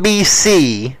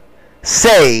NBC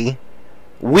say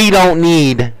we don't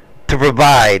need to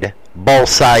provide both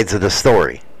sides of the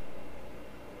story.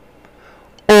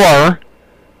 Or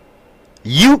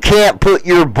you can't put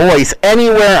your voice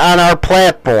anywhere on our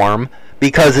platform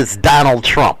because it's Donald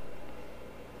Trump.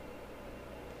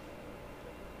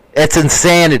 It's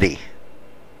insanity.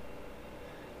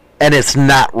 And it's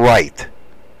not right.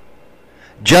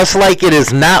 Just like it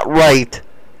is not right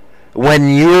when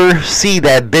you see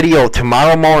that video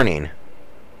tomorrow morning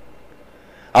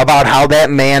about how that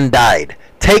man died.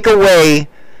 Take away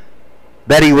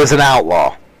that he was an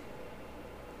outlaw.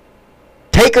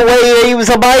 Take away that he was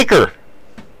a biker.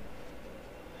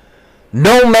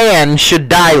 No man should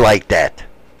die like that.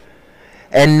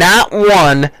 And not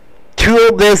one,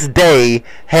 till this day,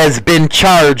 has been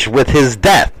charged with his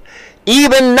death.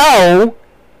 Even though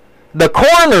the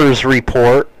coroner's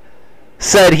report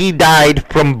said he died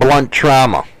from blunt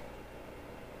trauma.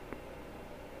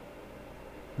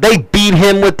 They beat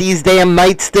him with these damn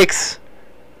nightsticks.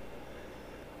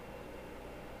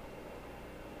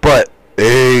 But,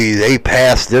 hey, they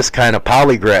passed this kind of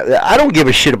polygraph. I don't give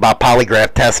a shit about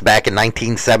polygraph tests back in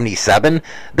 1977.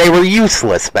 They were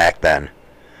useless back then.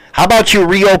 How about you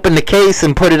reopen the case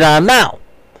and put it on now?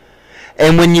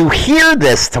 And when you hear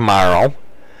this tomorrow,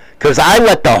 because I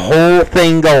let the whole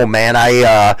thing go, man.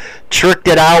 I tricked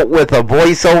it out with a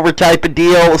voiceover type of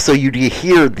deal so you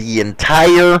hear the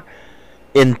entire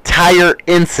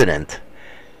incident.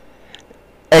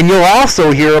 And you'll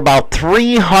also hear about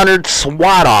 300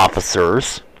 SWAT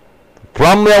officers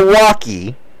from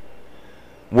Milwaukee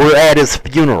were at his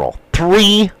funeral.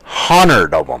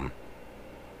 300 of them.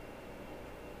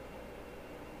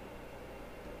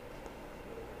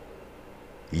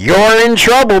 You're in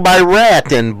Trouble by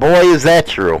Rat, and boy, is that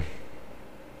true.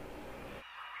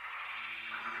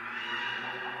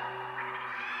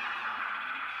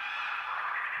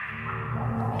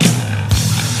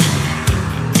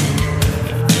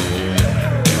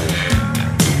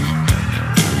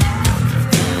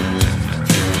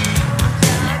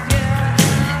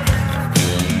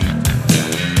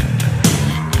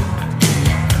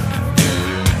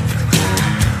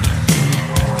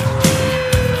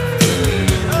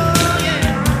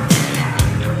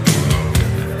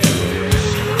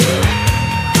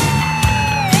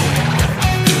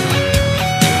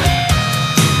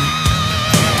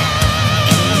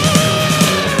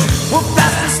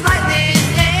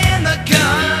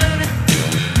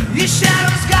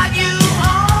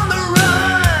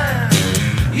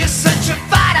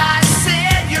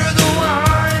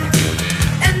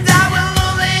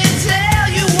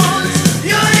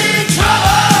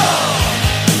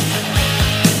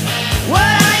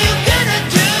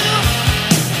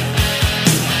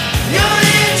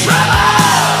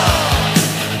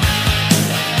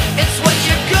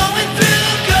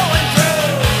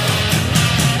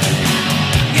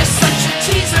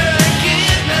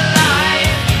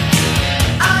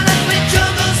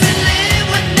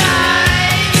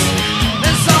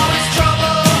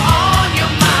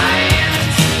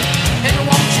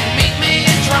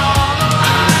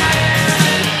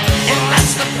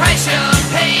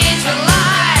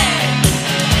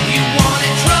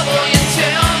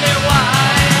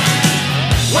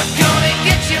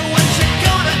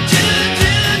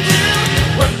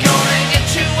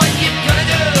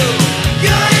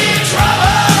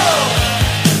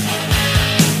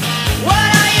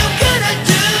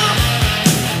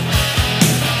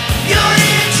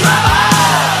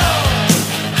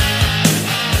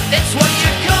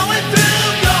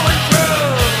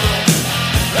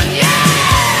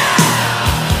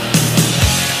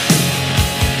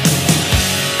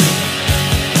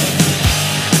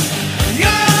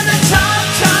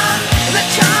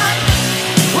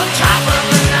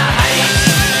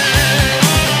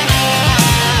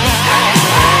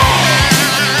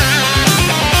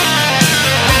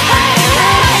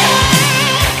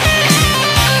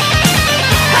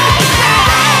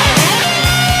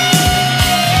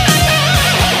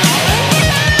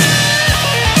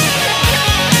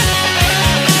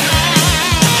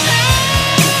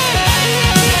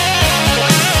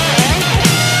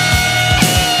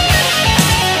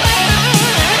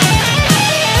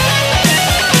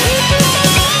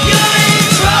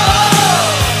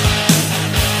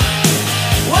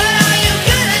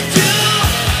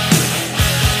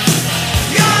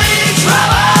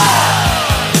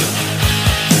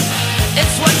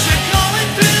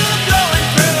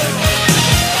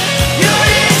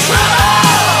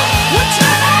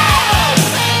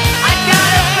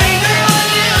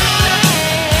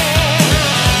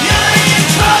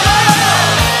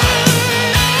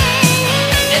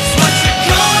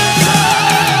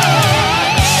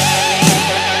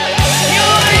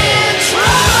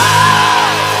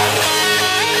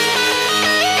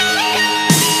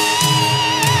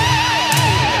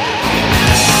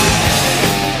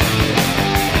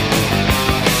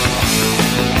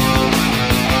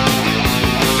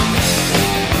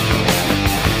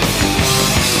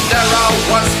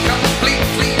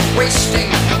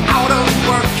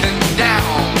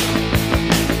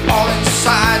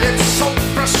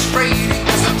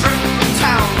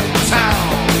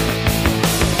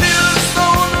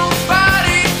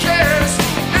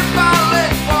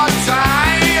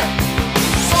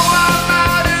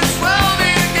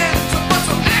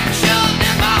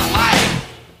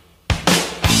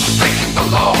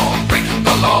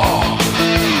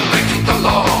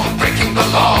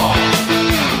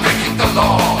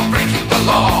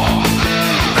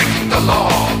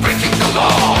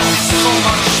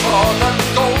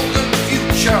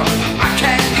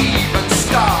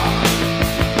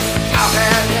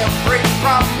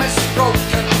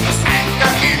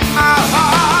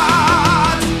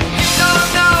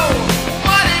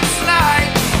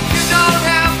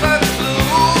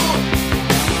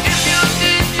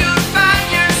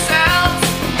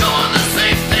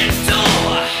 Same thing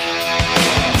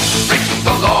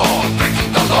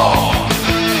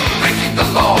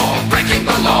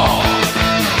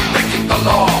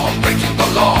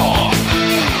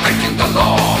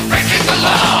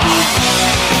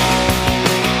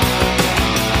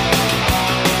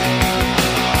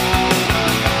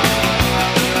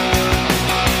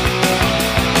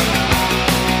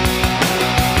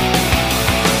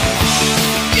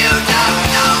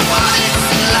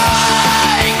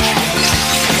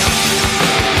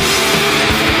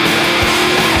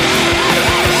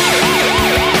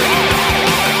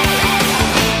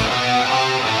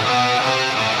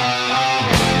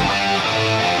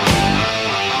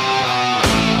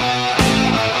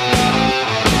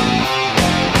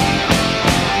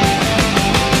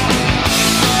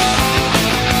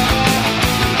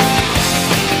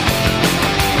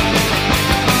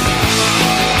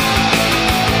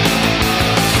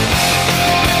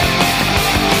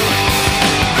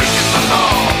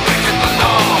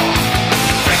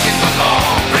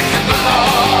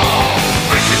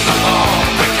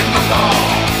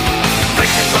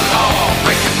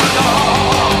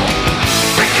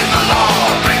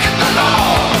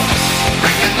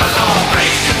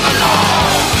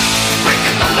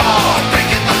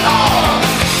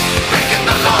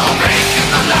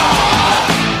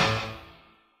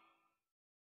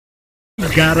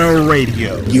Gotta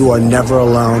Radio. You are never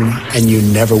alone, and you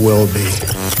never will be.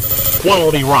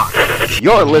 Quality rock.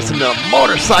 You're listening to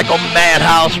Motorcycle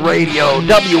Madhouse Radio,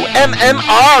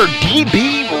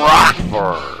 WMMR-DB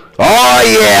Rockford.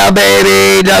 Oh, yeah,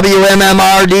 baby,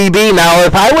 WMMR-DB. Now,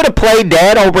 if I would have played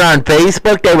that over on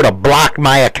Facebook, they would have blocked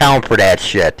my account for that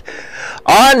shit.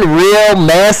 Unreal,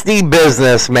 nasty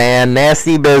business, man,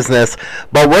 nasty business.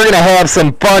 But we're going to have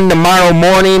some fun tomorrow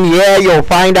morning. Yeah, you'll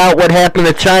find out what happened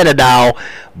to China Doll.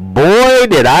 Boy,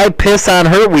 did I piss on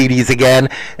her Wheaties again.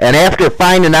 And after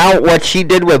finding out what she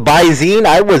did with Visine,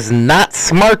 I was not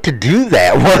smart to do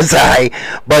that, was I?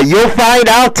 But you'll find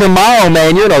out tomorrow,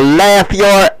 man. You're going to laugh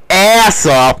your ass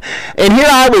off. And here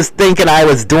I was thinking I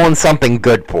was doing something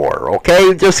good for her,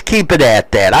 okay? Just keep it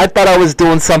at that. I thought I was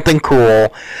doing something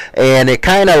cool, and it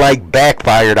kind of like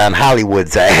backfired on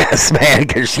Hollywood's ass, man,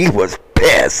 because she was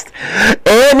pissed.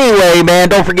 Anyway, man,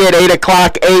 don't forget 8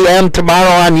 o'clock a.m.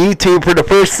 tomorrow on YouTube for the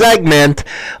first segment.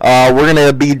 We're going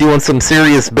to be doing some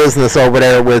serious business over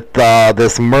there with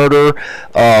this murder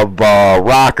of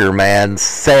Rocker, man.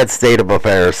 Sad state of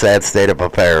affairs, sad state of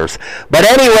affairs. But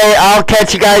anyway, I'll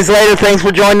catch you guys later. Thanks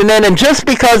for joining in. And just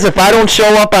because if I don't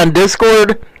show up on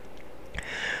Discord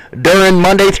during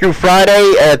Monday through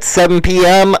Friday at 7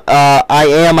 p.m., I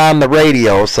am on the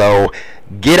radio, so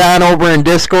get on over in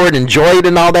Discord, enjoy it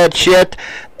and all that shit,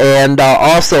 and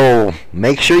also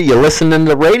make sure you listen to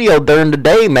the radio during the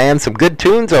day, man. Some good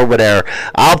tunes over there.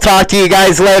 I'll talk to you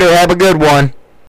guys later. Have a good one.